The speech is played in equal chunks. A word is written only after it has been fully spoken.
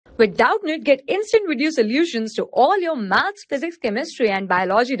With Doubtnut, get instant video solutions to all your maths, physics, chemistry, and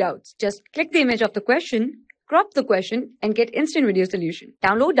biology doubts. Just click the image of the question, crop the question, and get instant video solution.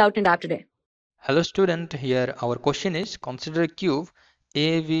 Download Doubtnut app today. Hello student, here our question is consider a cube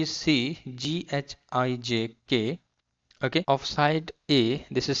ABCGHIJK, okay, of side A.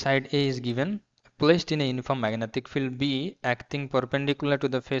 This is side A is given, placed in a uniform magnetic field B acting perpendicular to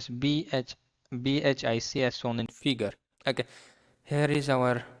the face BHIC as shown in figure. Okay, here is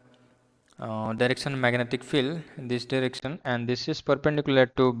our direction magnetic field in this direction, and this is perpendicular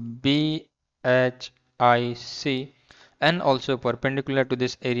to BHIC and also perpendicular to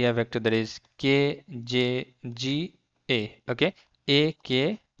this area vector, that is KJGA. Okay,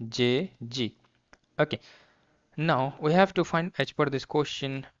 AKJG. Okay, now we have to find, as per this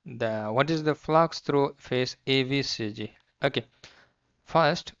question, what is the flux through face ABCG. Okay,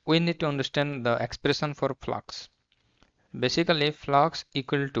 first we need to understand the expression for flux. Basically, flux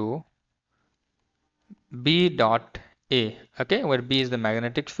equal to B dot A, okay, where B is the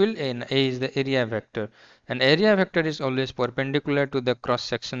magnetic field and A is the area vector, and area vector is always perpendicular to the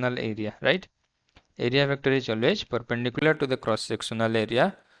cross-sectional area, right? Area vector is always perpendicular to the cross-sectional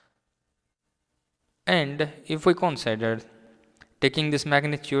area, and if we consider taking this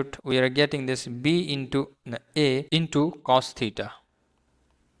magnitude, we are getting this B into A into cos theta.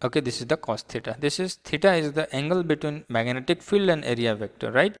 Okay, this is the cos theta. This is theta is the angle between magnetic field and area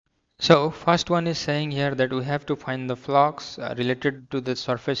vector, right? So first one is saying here that we have to find the flux related to the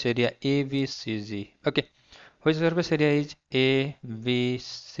surface area ABCG. Okay, which surface area is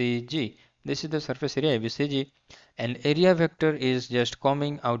ABCG? This is the surface area ABCG, and area vector is just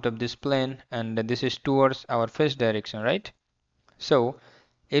coming out of this plane, and this is towards our face direction, right? So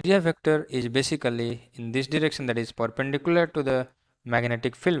area vector is basically in this direction, that is perpendicular to the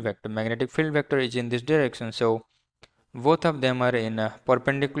magnetic field vector. Magnetic field vector is in this direction, so both of them are in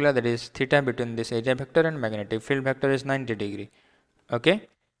perpendicular, that is theta between this area vector and magnetic field vector is 90 degree. Okay,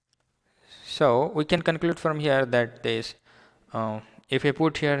 so we can conclude from here that this if I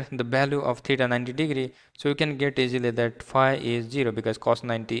put here the value of theta 90 degree, so you can get easily that phi is 0 because cos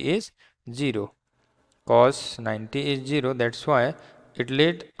 90 is 0. Cos 90 is 0, that's why it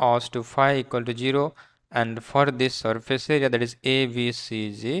led us to phi equal to 0, and for this surface area, that is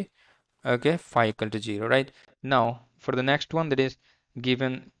ABCG, okay, phi equal to 0, right? Now for the next one, that is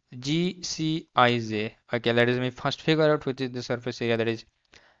given GCIJ. Okay, let us first figure out which is the surface area, that is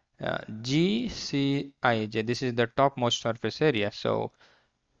GCIJ. This is the topmost surface area. So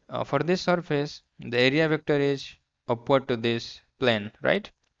for this surface, the area vector is upward to this plane, right?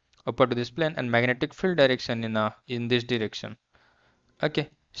 Upward to this plane, and magnetic field direction in this direction. Okay,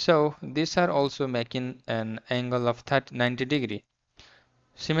 so these are also making an angle of 90 degree.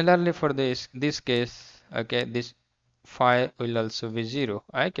 Similarly for this case, okay, this phi will also be 0.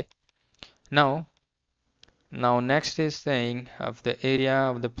 Okay, now next is saying of the area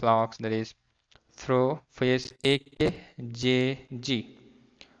of the flux, that is through face AKJG.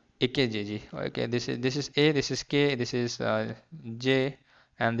 Okay, this is A, this is K, this is J,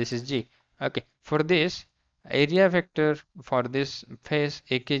 and this is G. Okay, for this area vector for this face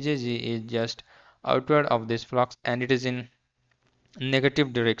AKJG is just outward of this flux, and it is in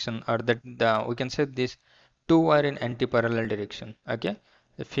negative direction, or that we can say this two are in anti-parallel direction. Okay,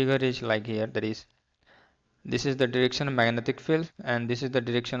 the figure is like here, that is this is the direction of magnetic field and this is the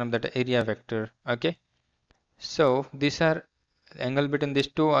direction of that area vector. Okay, so these are angle between these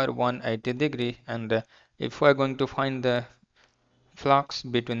two are 180 degree, and if we are going to find the flux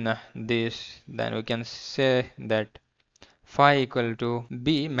between this, then we can say that phi equal to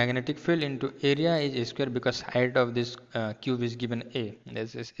B magnetic field into area is a square, because height of this cube is given A.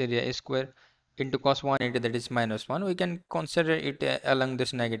 This is area a square into cos 180, that is -1. We can consider it along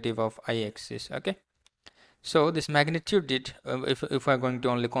this negative of I-axis. Okay, so this magnitude if we are going to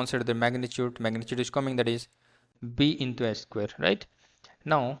only consider the magnitude is coming, that is B into a square, right?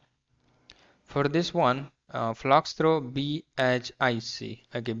 Now for this one, flux through BHIC.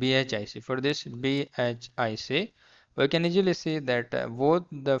 Okay, BHIC. For this BHIC, we can easily see that both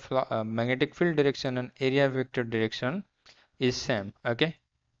the magnetic field direction and area vector direction is same. Okay,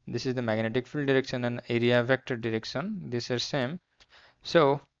 this is the magnetic field direction and area vector direction, these are same.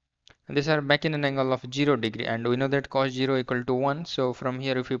 So these are making an angle of 0 degree, and we know that cos 0 equal to 1. So from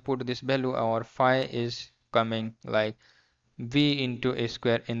here, if we put this value, our phi is coming like V into a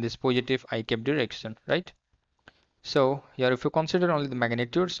square in this positive I cap direction, right? So here if you consider only the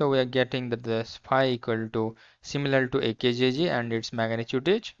magnitude, so we are getting that this phi equal to similar to AKJG, and its magnitude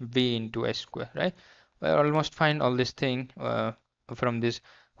is V into a square, right? We almost find all this thing from this,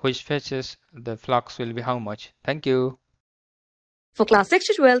 which fetches the flux will be how much. Thank you. For class 6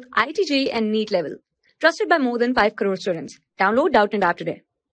 to 12, IIT JEE and NEET level. Trusted by more than 5 crore students. Download Doubtnut app today.